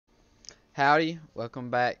Howdy, welcome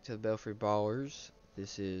back to the Belfry Ballers.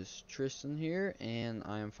 This is Tristan here, and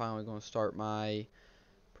I am finally going to start my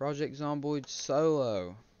Project Zomboid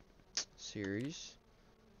solo series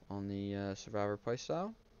on the Survivor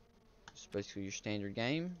playstyle. It's basically your standard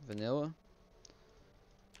game, vanilla.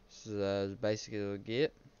 This is as basic as it'll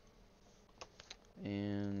get,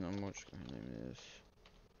 and I'm just going to name this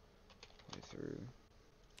playthrough.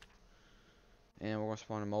 And we're going to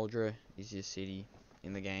spawn in Moldra, easiest city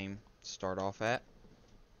in the game to start off at.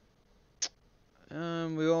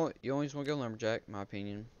 You always want to go Lumberjack, in my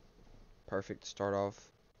opinion. Perfect to start off.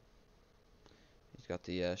 He's got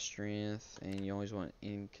the strength, and you always want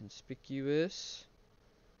inconspicuous.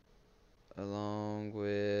 Along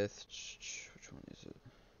with, which one is it?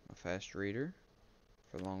 A fast reader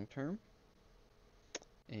for long term.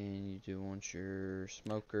 And you do want your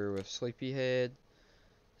smoker with sleepyhead.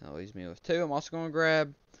 That leaves me with two. I'm also going to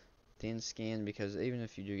grab thin skin because even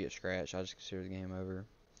if you do get scratched, I just consider the game over.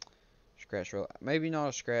 Scratch, maybe not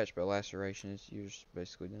a scratch, but a laceration is you're just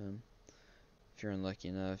basically done. If you're unlucky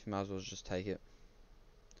enough, you might as well just take it.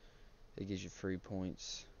 It gives you free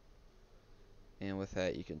points, and with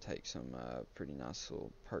that you can take some pretty nice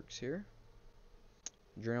little perks here.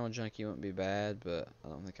 Adrenaline Junkie wouldn't be bad, but I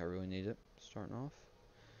don't think I really need it starting off.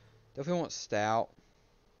 Definitely want Stout.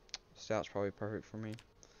 Stout's probably perfect for me.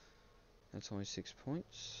 That's only 6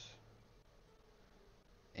 points.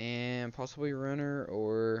 And possibly Runner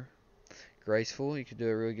or Graceful. You could do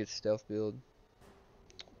a really good stealth build.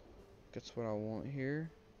 That's what I want here.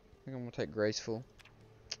 I think I'm going to take Graceful.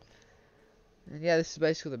 And yeah, this is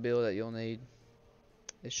basically the build that you'll need.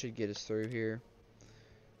 This should get us through here.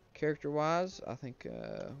 Character-wise, I think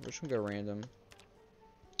we're just going to go random.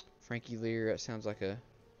 Frankie Lear, that sounds like a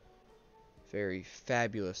very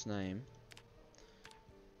fabulous name.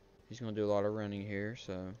 He's going to do a lot of running here,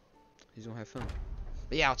 so he's going to have fun.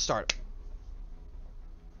 But yeah, let's start.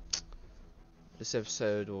 This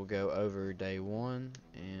episode will go over day 1,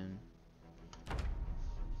 and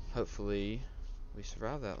hopefully we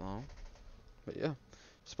survive that long. But yeah,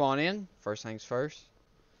 spawn in. First things first.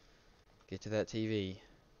 Get to that TV.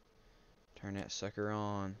 Turn that sucker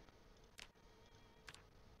on.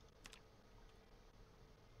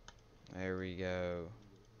 There we go.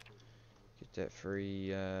 Get that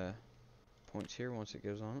free points here once it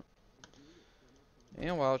goes on it.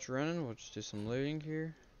 And while it's running, we'll just do some looting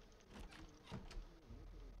here.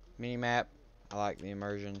 Mini map. I like the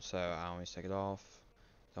immersion, so I always take it off.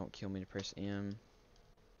 Don't kill me to press M.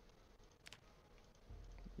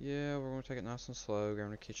 Yeah, we're going to take it nice and slow.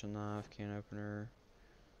 Grabbing a kitchen knife, can opener.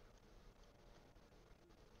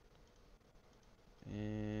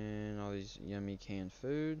 And all these yummy canned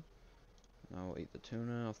food. I will eat the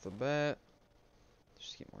tuna off the bat.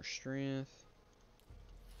 Just get more strength.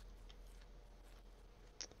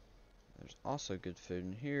 There's also good food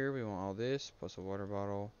in here. We want all this, plus a water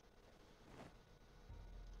bottle.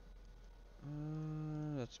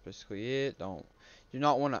 That's basically it. Do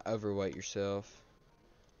not want to overweight yourself.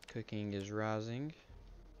 Cooking is rising.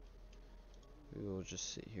 We will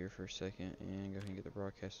just sit here for a second and go ahead and get the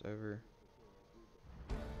broadcast over.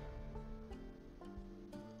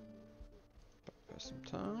 Pass some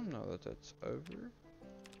time now that that's over.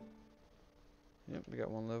 Yep, we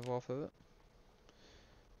got one level off of it.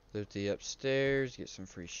 Loot the upstairs, get some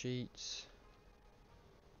free sheets.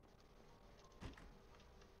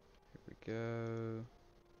 Here we go.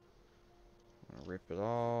 I'm gonna rip it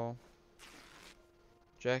all.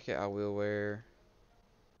 Jacket I will wear.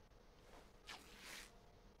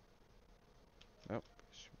 Oh,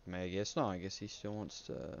 I guess not. I guess he still wants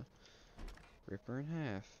to rip her in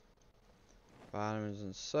half. Vitamins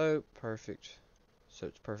and soap, perfect. So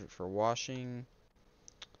it's perfect for washing.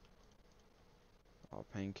 All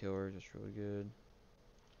painkillers, that's really good.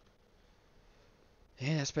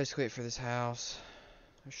 Yeah, that's basically it for this house.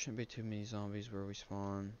 There shouldn't be too many zombies where we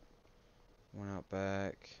spawn. One out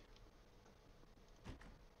back.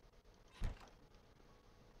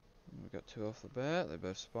 We got 2 off the bat. They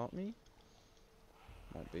both spot me.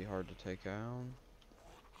 Might be hard to take out.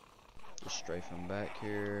 Just strafe them back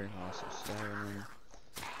here. Also stabbing them.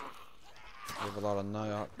 We have a lot of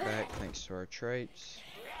knockback thanks to our traits.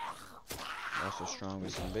 Also strong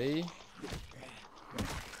with some B.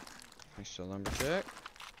 Thanks to Lumberjack.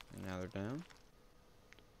 And now they're down.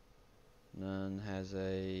 None has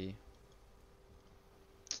a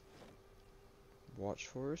watch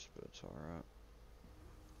for us, but it's alright.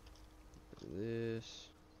 This.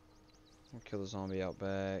 I'll kill the zombie out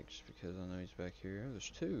back just because I know he's back here. Oh,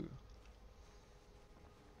 there's 2.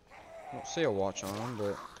 I don't see a watch on him,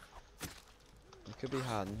 but he could be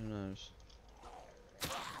hiding. Who knows?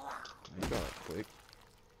 He got it quick.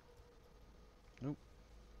 Nope.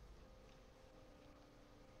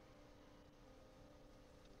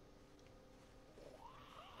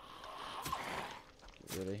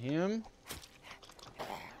 Get rid of him.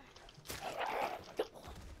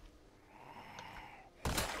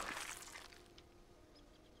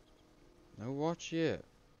 No watch yet.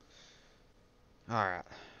 Alright.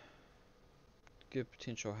 Good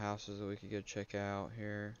potential houses that we could go check out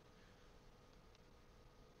here.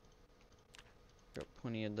 Got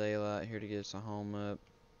plenty of daylight here to get us a home up.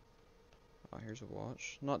 Oh, here's a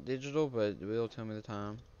watch. Not digital, but it will tell me the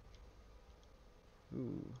time.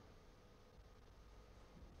 Ooh.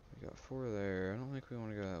 We got 4 there. I don't think we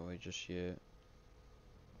want to go that way just yet.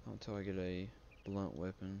 Not until I get a blunt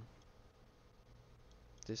weapon.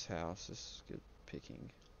 This house, this is good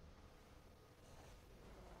picking.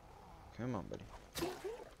 Come on, buddy.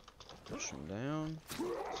 Push him down.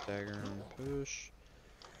 Stagger him, push.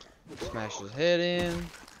 Smash his head in.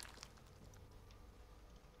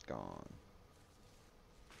 Gone.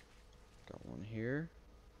 Got one here.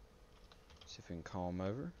 See if we can call him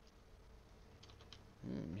over.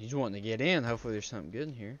 He's wanting to get in. Hopefully there's something good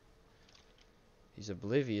in here. He's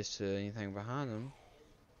oblivious to anything behind him.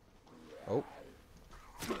 Oh.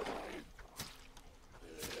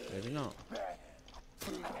 Maybe not.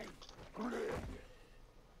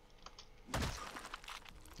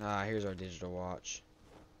 Ah, here's our digital watch.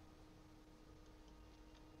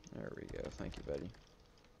 There we go. Thank you, buddy.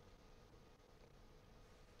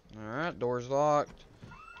 Alright, door's locked.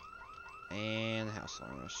 And the house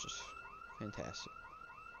alarm is just fantastic.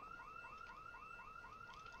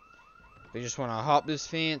 We just want to hop this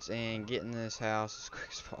fence and get in this house as quick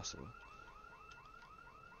as possible.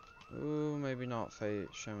 Ooh, maybe not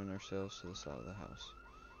showing ourselves to the side of the house.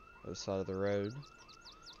 Or the side of the road.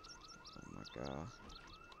 Oh my god.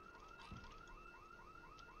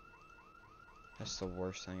 That's the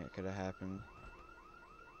worst thing that could have happened.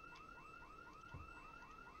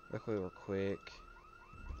 Luckily we're quick.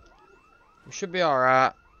 We should be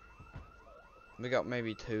alright. We got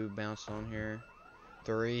maybe 2 bounced on here.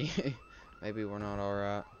 3. Maybe we're not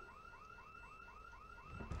alright.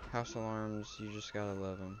 House alarms, you just gotta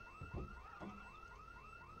love them.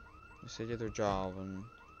 They did their job and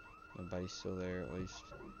nobody's still there at least.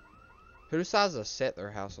 Who decides to set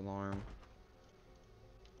their house alarm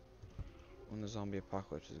when the zombie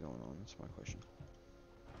apocalypse is going on? That's my question.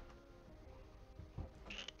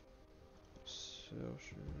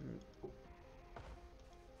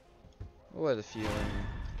 We'll let a few in.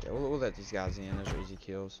 Yeah, we'll let these guys in. Those are easy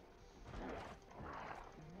kills.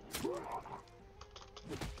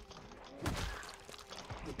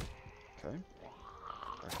 Okay.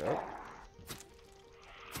 Back up.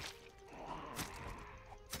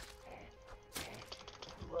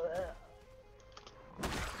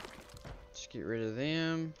 Just get rid of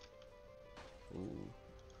them. Ooh.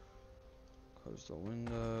 Close the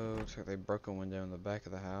window. Looks like they broke a window in the back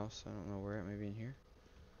of the house. I don't know where it may be in here.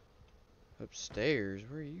 Upstairs?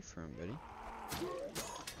 Where are you from, buddy?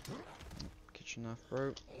 Kitchen knife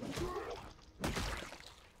broke.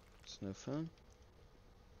 It's no fun.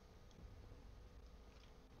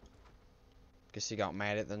 Guess he got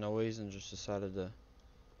mad at the noise and just decided to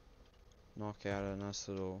knock out a nice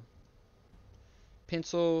little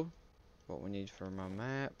pencil. What we need for my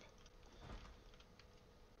map.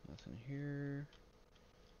 Nothing here.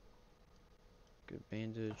 Good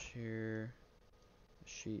bandage here. A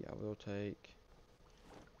sheet I will take.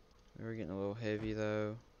 We're getting a little heavy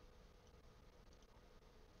though.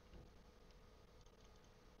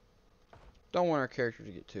 Don't want our character to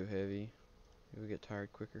get too heavy. He'll get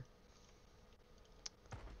tired quicker.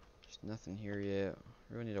 There's nothing here yet.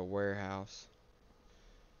 We really need a warehouse.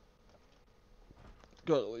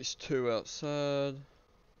 Got at least 2 outside.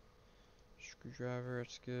 Screwdriver,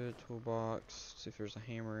 that's good. Toolbox. See if there's a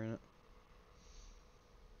hammer in it.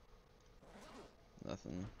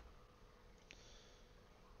 Nothing.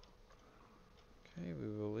 Okay, we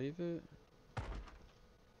will leave it.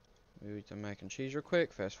 Maybe eat the mac and cheese real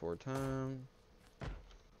quick. Fast forward time.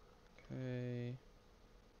 Okay.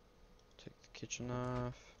 Take the kitchen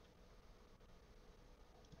knife.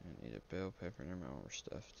 I need a bell pepper. Never mind, we're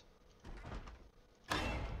stuffed.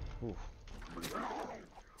 Ooh.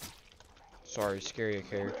 Sorry to scare a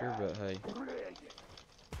character, but hey.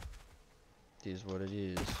 It is what it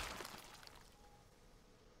is. Okay,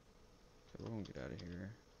 we're gonna get out of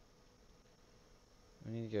here.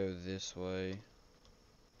 I need to go this way.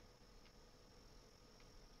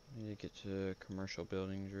 I need to get to commercial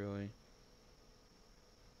buildings, really.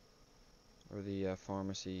 Or the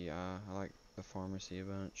pharmacy. I like the pharmacy a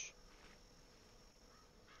bunch.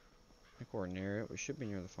 I think we're near it. We should be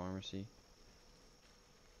near the pharmacy.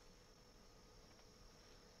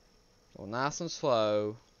 Well, nice and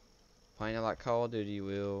slow. Playing it like Call of Duty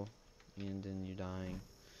will end in you dying.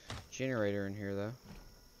 Generator in here though.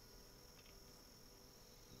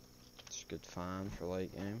 It's a good find for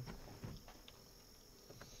late game.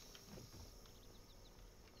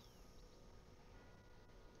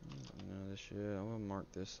 I don't know this shit. I'm gonna mark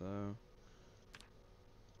this though.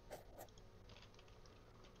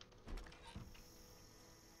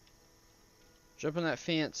 Jump on that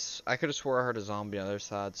fence. I could have swore I heard a zombie on the other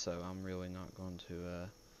side, so I'm really not going to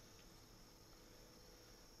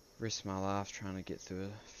risk my life trying to get through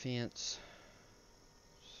a fence.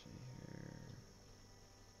 Let's see here.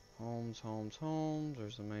 Homes, homes, homes.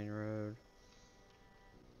 There's the main road.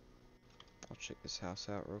 I'll check this house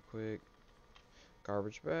out real quick.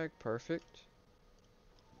 Garbage bag, perfect.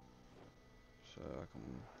 So I can.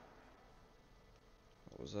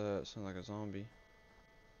 What was that? It sounded like a zombie.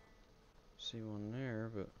 See one there,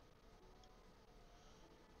 but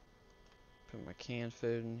put my canned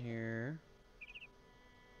food in here.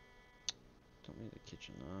 Don't need a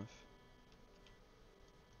kitchen knife.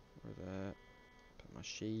 Or that. Put my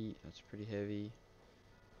sheet. That's pretty heavy.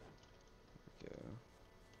 There we go.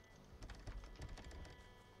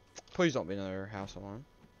 Please don't be another house alarm.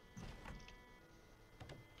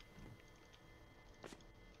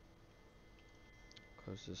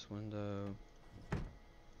 Close this window.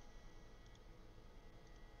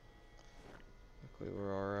 Luckily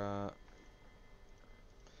we're alright.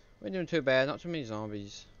 We ain't doing too bad. Not too many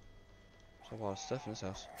zombies. There's a lot of stuff in this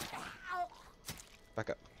house.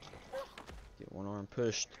 Back up. Get one arm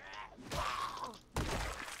pushed. No,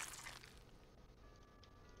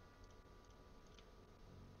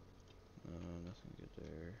 nothing good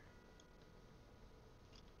there.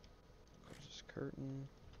 Close this curtain.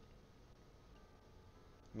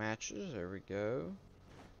 Matches, there we go.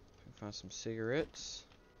 Can find some cigarettes.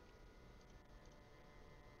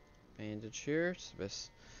 Bandage here. It's the best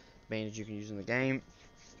bandage you can use in the game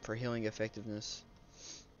for healing effectiveness.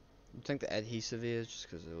 I think the adhesive is just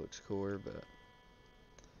because it looks cooler, but.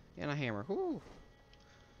 And a hammer. Whoo!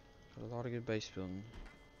 Got a lot of good base building.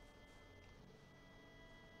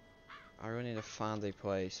 I really need to find a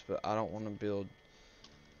place, but I don't want to build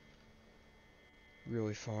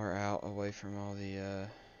really far out away from all the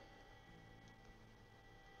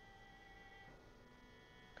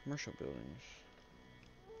commercial buildings.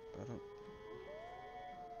 But I don't.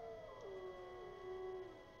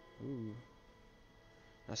 Ooh.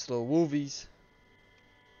 Nice little wolvies.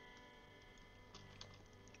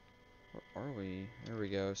 Where are we? There we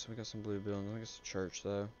go. So we got some blue buildings. I think it's a church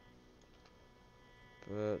though.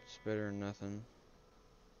 But it's better than nothing.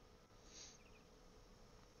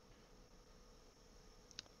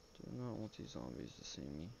 Do not want these zombies to see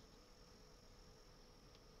me.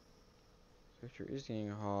 Picture is getting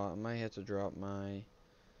hot. I might have to drop my.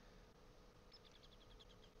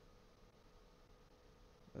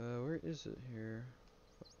 Where is it here?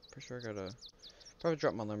 Pretty sure I gotta. Probably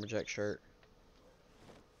drop my lumberjack shirt.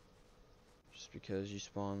 Just because you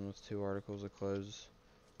spawn with 2 articles of clothes.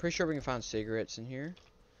 Pretty sure we can find cigarettes in here.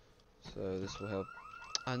 So this will help.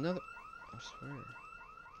 Another. I swear.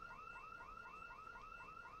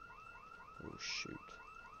 Oh shoot.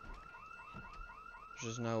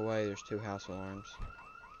 There's just no way there's 2 house alarms.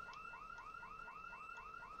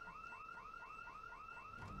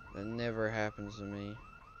 That never happens to me.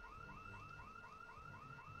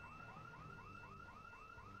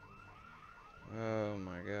 Oh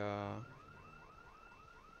my god.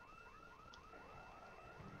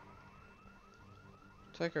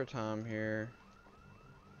 Take our time here.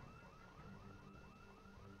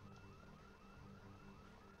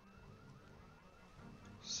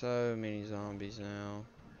 So many zombies now.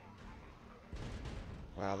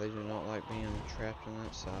 Wow, they do not like being trapped on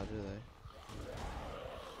that side, do they?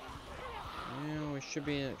 Yeah, we should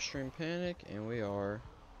be in extreme panic, and we are.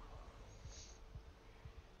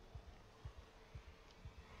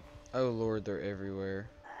 Oh lord, they're everywhere.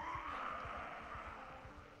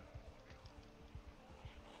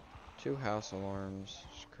 2 house alarms.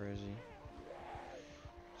 It's crazy.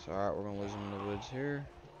 So alright, we're gonna lose them in the woods here.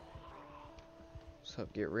 Let's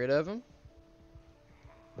help get rid of them.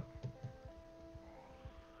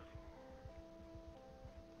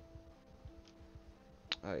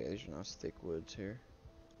 Oh yeah, these are nice thick woods here.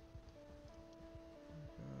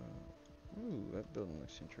 Ooh, that building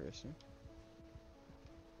looks interesting.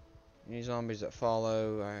 Any zombies that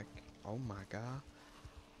follow, oh my god.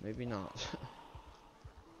 Maybe not.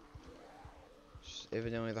 Just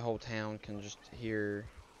evidently the whole town can just hear.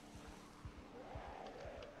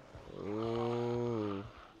 Ooh.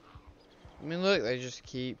 I mean look, they just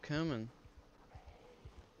keep coming.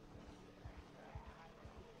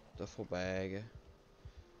 duffel bag.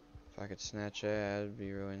 If I could snatch that, it'd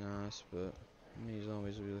be really nice, but how many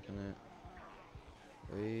zombies are we looking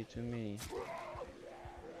at? Way too many.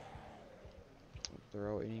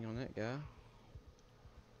 They're all eating on that guy.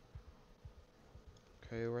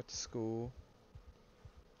 Okay, we're at the school.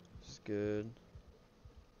 It's good.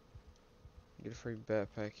 Get a free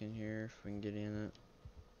backpack in here if we can get in it.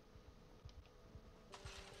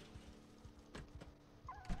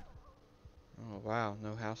 Oh wow,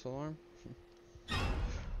 no house alarm?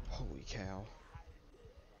 Holy cow.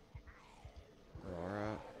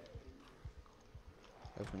 Alright.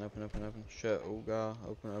 Open, open, open, open. Shut. Oh god.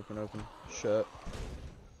 Open, open, open. Shut.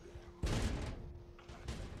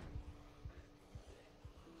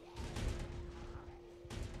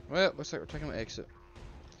 Well, looks like we're taking an exit.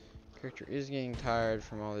 Character is getting tired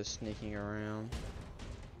from all this sneaking around.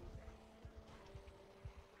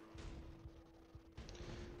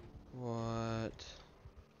 What?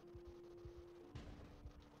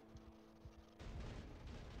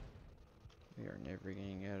 We are never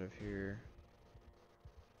getting out of here.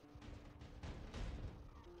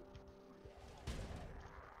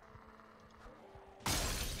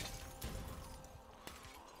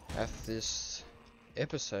 Half this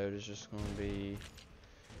episode is just going to be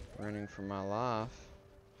running for my life.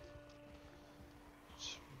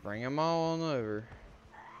 Just bring them all on over.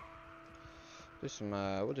 Do some,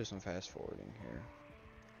 we'll do some fast forwarding here.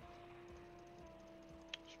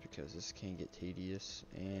 Just because this can get tedious,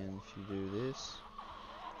 and if you do this,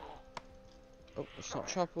 oh, let's not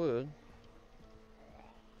chop wood.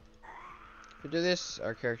 If we do this,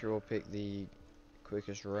 our character will pick the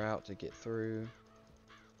quickest route to get through.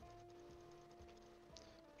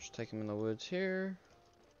 Just take him in the woods here,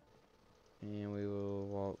 and we will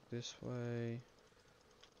walk this way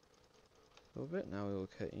a little bit. Now we will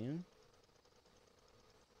cut in.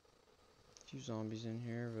 A few zombies in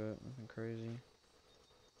here, but nothing crazy.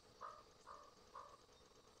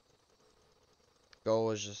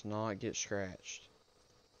 Goal is just not get scratched.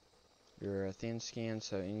 You're a thin skin,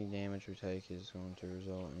 so any damage we take is going to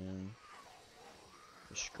result in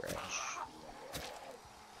a scratch.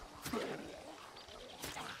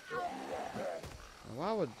 Now,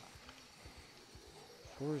 why would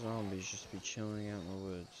 4 zombies just be chilling out in the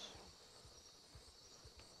woods?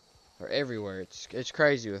 They're everywhere. It's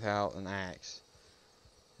crazy without an axe.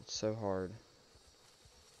 It's so hard.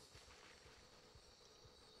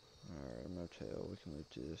 Alright, a motel. We can loot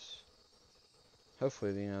this.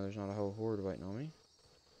 Hopefully, you know, there's not a whole horde waiting on me.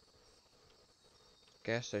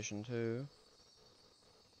 Gas station too.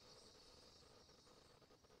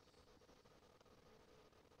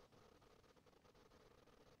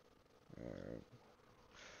 Alright.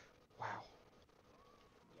 Wow.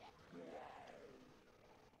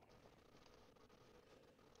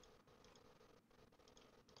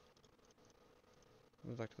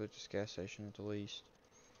 We'd like to loot this gas station at the least.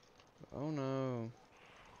 Oh no.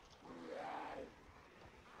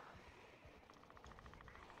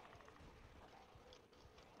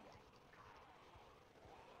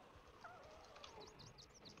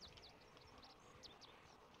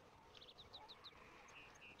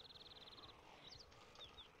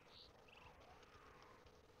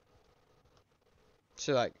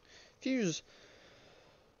 So, like, if you use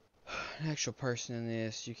an actual person in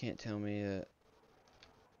this, you can't tell me that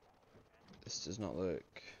this does not look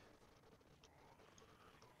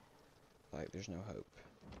like there's no hope.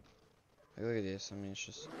 Like, look at this. I mean, it's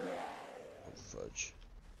just... oh, fudge.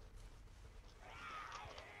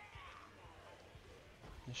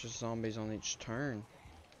 It's just zombies on each turn.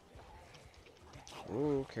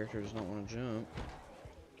 Ooh, character does not want to jump.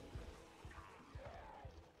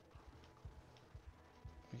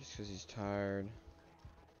 I guess because he's tired.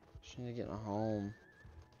 Just need to get in a home.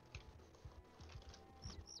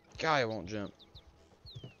 Guy won't jump.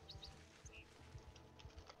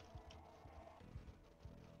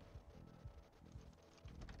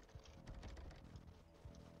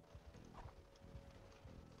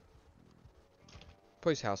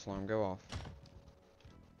 Please, house alarm, go off.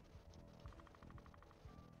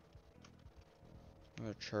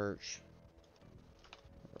 Another church.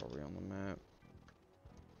 Where are we on the map?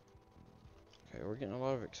 Okay, we're getting a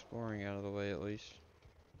lot of exploring out of the way at least.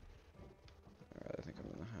 Alright, I think I'm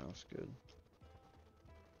in the house. Good.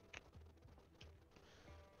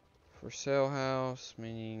 For sale house,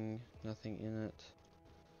 meaning nothing in it.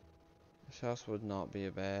 This house would not be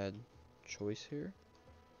a bad choice here.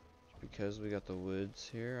 Because we got the woods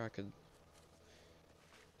here, I could,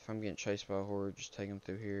 if I'm getting chased by a horde, just take them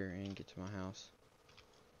through here and get to my house.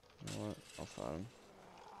 You know what? I'll fight them.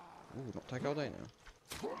 Ooh, don't take all day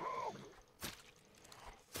now.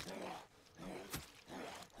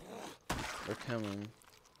 They're coming.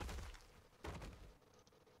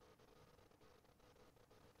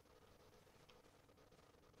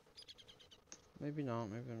 Maybe not.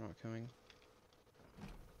 Maybe they're not coming.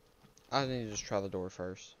 I need to just try the door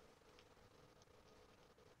first.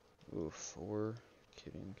 Ooh, 4.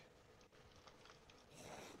 Kidding.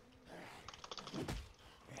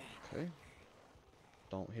 Okay.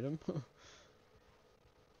 Don't hit him.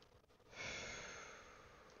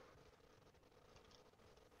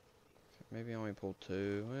 Maybe I only pulled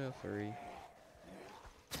 2. Well, 3.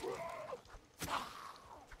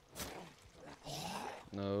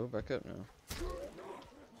 No, back up now.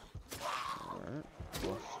 Alright.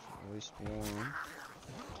 Lost at least 1.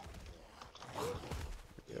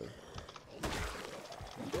 There we go.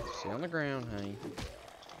 Stay on the ground, honey.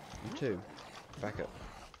 You too. Back up.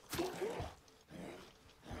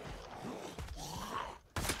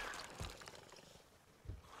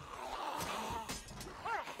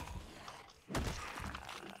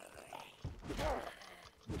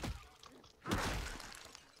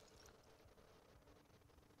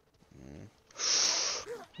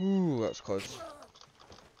 Ooh, that was close.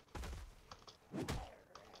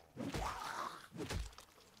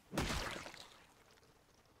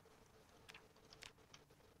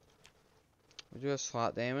 We do have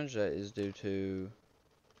slight damage that is due to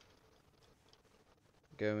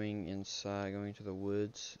going inside, going to the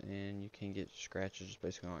woods, and you can get scratches just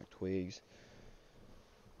basically on like twigs.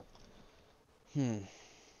 Need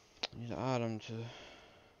an item to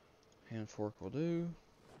hand fork will do.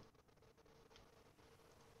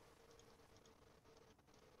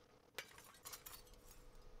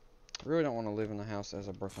 I really don't want to live in the house that has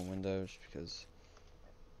a broken windows because,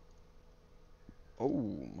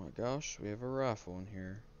 oh my gosh, we have a rifle in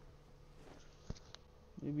here.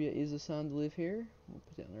 Maybe it is a sign to live here. We'll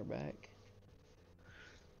put it on our back.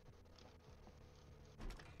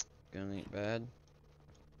 Gun ain't bad.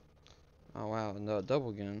 Oh wow, and the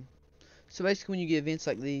double gun. So basically when you get events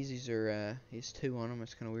like these are, it's 2 on them,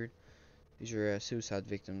 it's kind of weird. These are suicide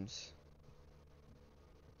victims.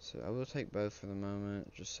 So I will take both for the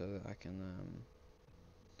moment, just so that I can,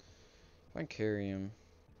 if I can carry them,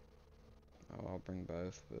 I'll bring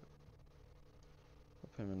both, but I'll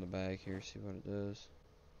put them in the bag here, see what it does.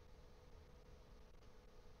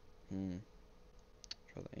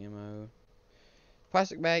 Try the ammo.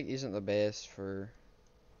 Plastic bag isn't the best for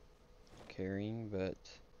carrying, but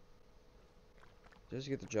it does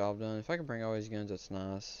get the job done. If I can bring all these guns, that's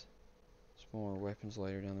nice. It's more weapons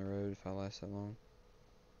later down the road if I last that long.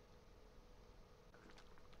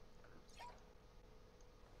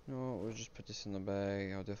 You know what, we'll just put this in the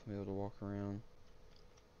bag. I'll definitely be able to walk around.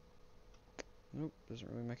 Nope, doesn't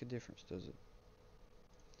really make a difference, does it?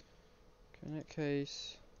 Okay, in that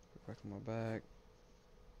case, put it back on my back.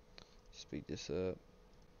 Speed this up.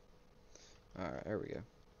 Alright, there we go.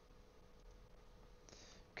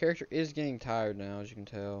 Character is getting tired now, as you can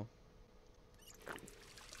tell.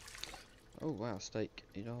 Oh wow, steak.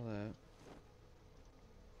 Eat all that.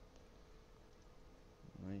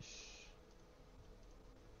 Nice.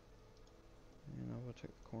 And I will take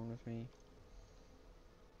the corn with me.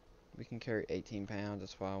 We can carry 18 pounds,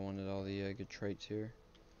 that's why I wanted all the good traits here.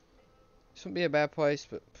 This wouldn't be a bad place,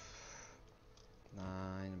 but nah,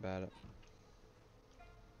 I ain't about it.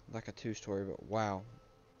 Like a 2-story, but wow.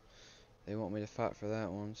 They want me to fight for that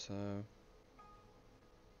one, so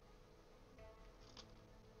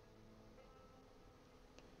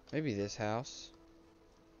maybe this house,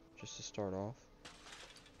 just to start off.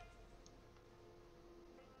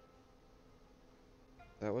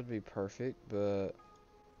 That would be perfect, but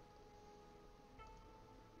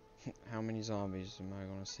how many zombies am I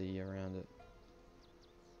going to see around it?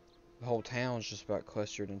 The whole town's just about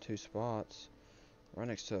clustered in 2 spots. Right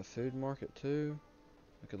next to a food market too.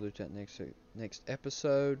 I could loot that next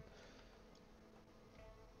episode.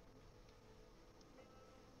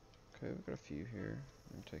 Okay, we've got a few here.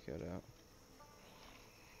 I'm gonna take that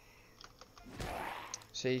out.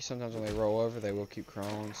 See, sometimes when they roll over, they will keep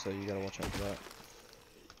crawling, so you gotta watch out for that.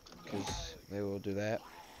 Because they will do that.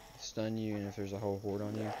 Stun you, and if there's a whole horde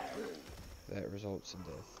on you, that results in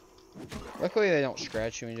death. Luckily, they don't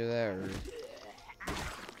scratch you when you do that, or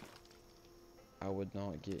I would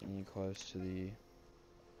not get any close to the...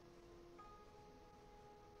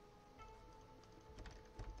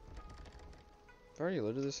 Have I already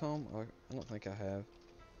looted this home? I don't think I have.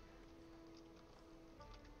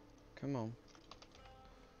 Come on.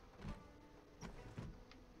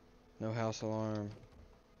 No house alarm.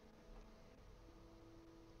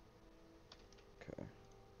 Okay.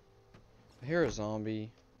 I hear a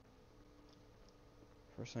zombie.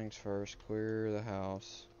 First things first, clear the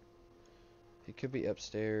house. If He could be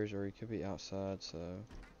upstairs or he could be outside, so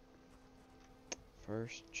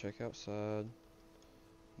first check outside.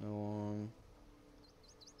 No one.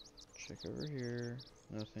 Check over here.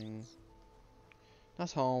 Nothing.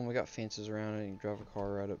 Nice home. We got fences around it. You can drive a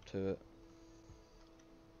car right up to it.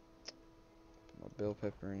 Put my bell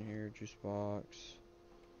pepper in here. Juice box.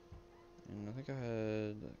 And I think I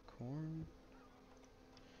had corn.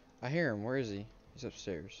 I hear him. Where is he? He's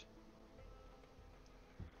upstairs.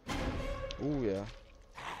 Ooh, yeah.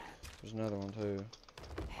 There's another one, too.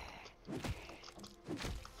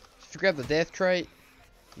 If you grab the death trait,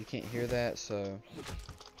 you can't hear that, so...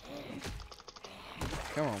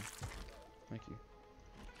 Come on. Thank you.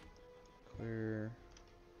 Clear.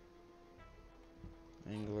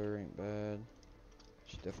 Angler ain't bad.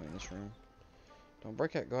 She's definitely in this room. Don't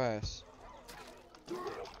break that glass.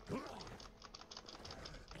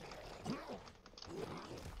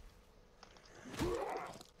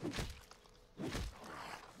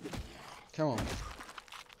 Come on.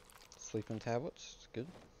 Sleeping tablets. It's good.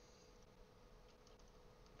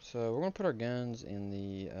 So we're gonna put our guns in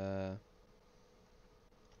the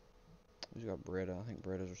who's got Beretta? I think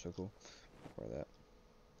Berettas are so cool. Wear that.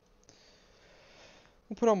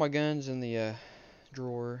 I'll put all my guns in the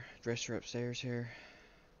drawer, dresser upstairs here.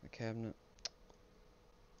 The cabinet.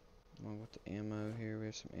 Along with the ammo here. We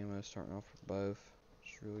have some ammo starting off with both.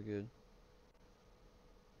 It's really good.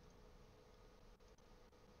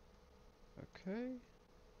 Okay.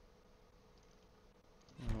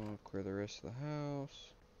 I'll clear the rest of the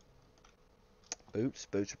house. Boots.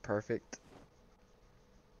 Boots are perfect.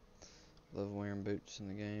 Love wearing boots in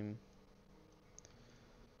the game.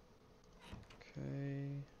 Okay.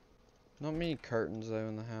 Not many curtains though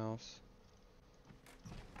in the house.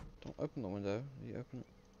 Don't open the window. Do you open it?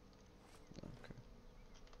 No, okay.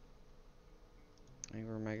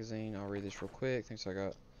 Angler magazine. I'll read this real quick. Thinks I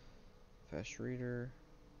got fast reader.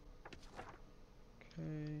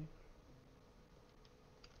 Okay.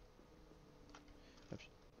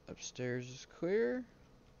 Upstairs is clear.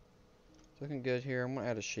 It's looking good here. I'm gonna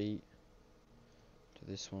add a sheet to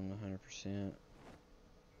this one 100%.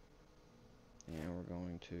 And we're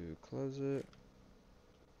going to close it.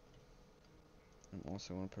 I'm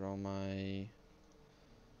also going to put all my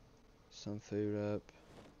some food up.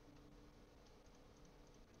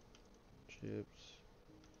 Chips.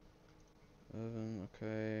 Oven.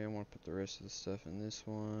 Okay. I want to put the rest of the stuff in this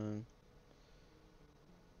one.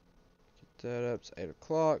 Get that up. It's 8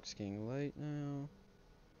 o'clock. It's getting late now.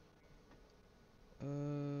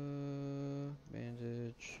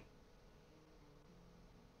 Bandage.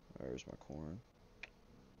 There's my corn.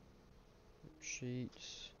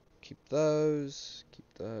 Sheets. Keep those. Keep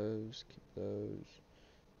those. Keep those.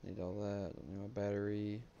 Need all that. Don't need my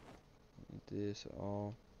battery. Don't need this at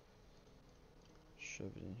all.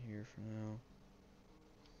 Shove it in here for now.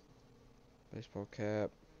 Baseball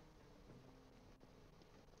cap.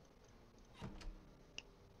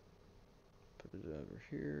 Put it over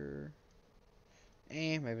here.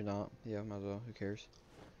 Maybe not. Yeah, might as well. Who cares?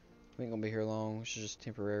 We ain't gonna be here long. This is just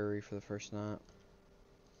temporary for the first night.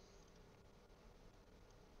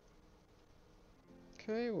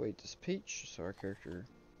 Okay, wait, this peach. So our character.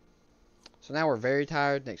 So now we're very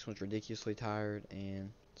tired. Next one's ridiculously tired, and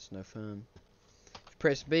it's no fun. If you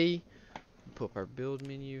press B, pull up our build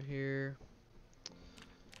menu here.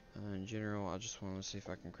 In general, I just want to see if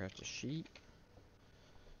I can craft a sheet.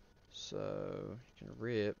 So you can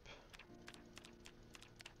rip,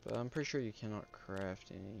 but I'm pretty sure you cannot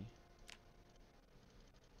craft any.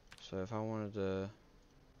 So if I wanted to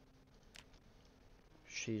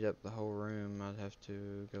sheet up the whole room, I'd have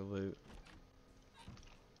to go loot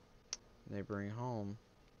neighboring home.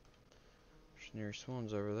 There's nearest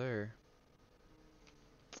one's over there.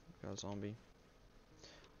 Got a zombie.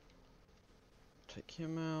 Take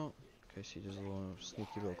him out. In case he does a little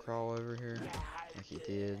sneaky little crawl over here. Like he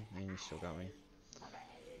did. And he still got me.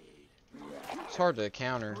 It's hard to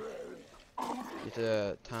counter. You have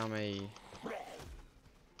to time a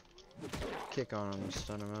kick on him and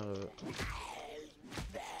stun him out of it.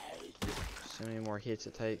 So many more hits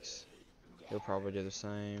it takes. He'll probably do the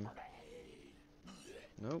same.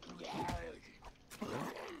 Nope.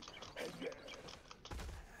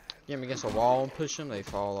 Get him against a wall and push them, they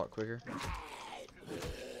fall a lot quicker.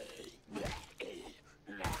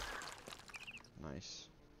 Nice.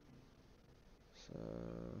 So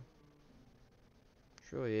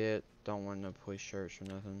that's really it. Don't want no police shirts or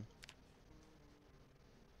nothing.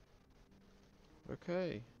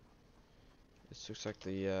 Okay. This looks like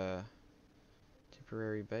the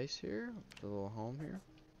temporary base here. The little home here.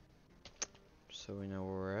 So we know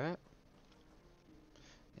where we're at.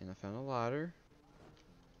 And I found a lighter.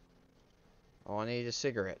 All I need is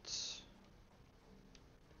cigarettes.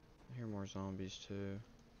 I hear more zombies too.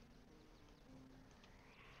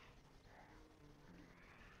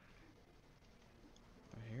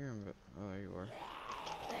 I hear him, but oh, there you are.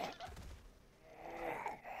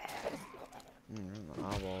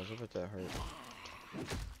 My eyeballs. I bet that hurt.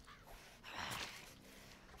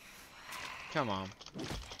 Come on.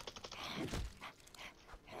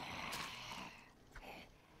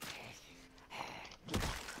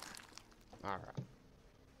 Alright.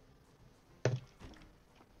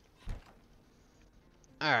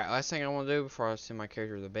 Alright, last thing I want to do before I send my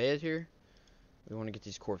character to the bed here. We want to get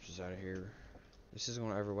these corpses out of here. This is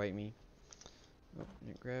going to overweight me. Oh,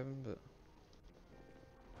 didn't grab him, but...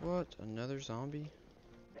 What? Another zombie?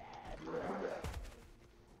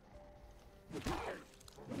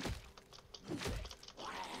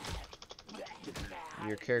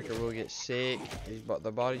 Your character will get sick.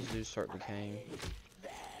 The bodies do start decaying.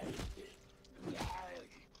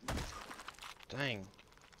 Dang.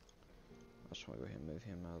 I just want to go ahead and move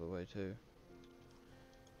him out of the way too.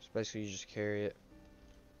 So basically you just carry it.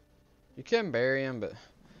 You can bury him, but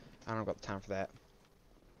I don't got the time for that.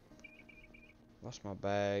 Lost my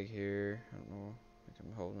bag here. I don't know. I think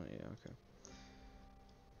I'm holding it. Yeah, okay.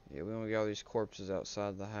 Yeah, we want to get all these corpses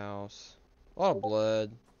outside the house. A lot of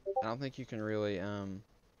blood. I don't think you can really get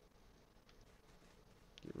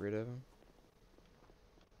rid of them.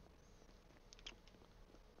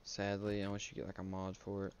 Sadly, unless you get like a mod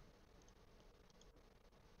for it.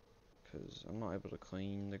 Because I'm not able to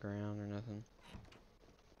clean the ground or nothing.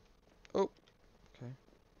 Oh, okay.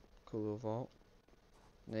 Cool little vault.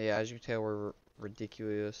 Yeah, as you can tell, we're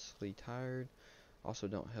ridiculously tired. Also,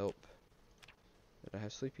 don't help that I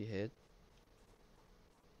have sleepy head.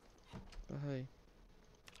 But hey,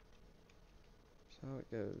 that's how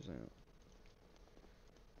it goes out.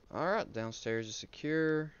 Alright, downstairs is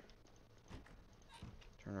secure.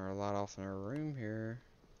 Turn our light off in our room here.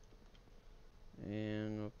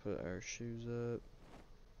 And we'll put our shoes up.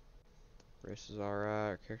 Rest is alright.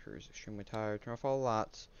 Our character is extremely tired. Turn off all the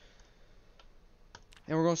lights.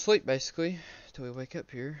 And we're going to sleep basically until we wake up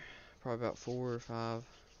here. Probably about 4 or 5.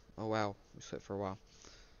 Oh wow, we slept for a while.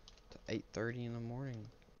 To 8:30 in the morning.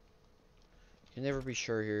 You can never be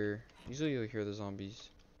sure here. Usually you'll hear the zombies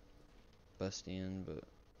bust in, but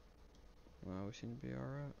well, we seem to be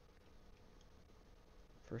alright.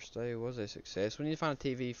 First day was a success. We need to find a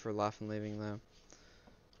TV for Life and Living though.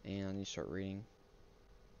 And I need to start reading.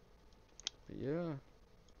 But yeah.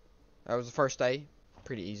 That was the first day.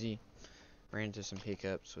 Pretty easy. Ran into some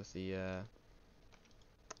hiccups with the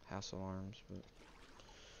house alarms, but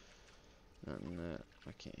nothing that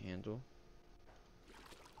I can't handle.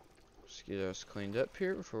 Let's get us cleaned up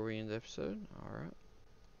here before we end the episode. Alright.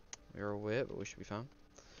 We are wet, but we should be fine.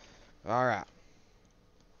 Alright.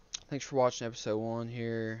 Thanks for watching episode 1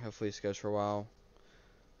 here. Hopefully this goes for a while.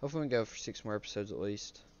 Hopefully we can go for 6 more episodes at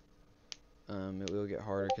least. It will get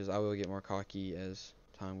harder because I will get more cocky as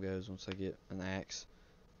time goes once I get an axe.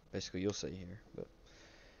 Basically, you'll see here. But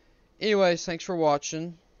anyways, thanks for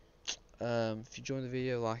watching. If you enjoyed the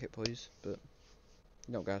video, like it please. But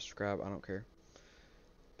you don't guys subscribe, I don't care.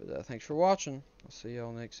 But thanks for watching. I'll see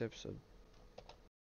y'all next episode.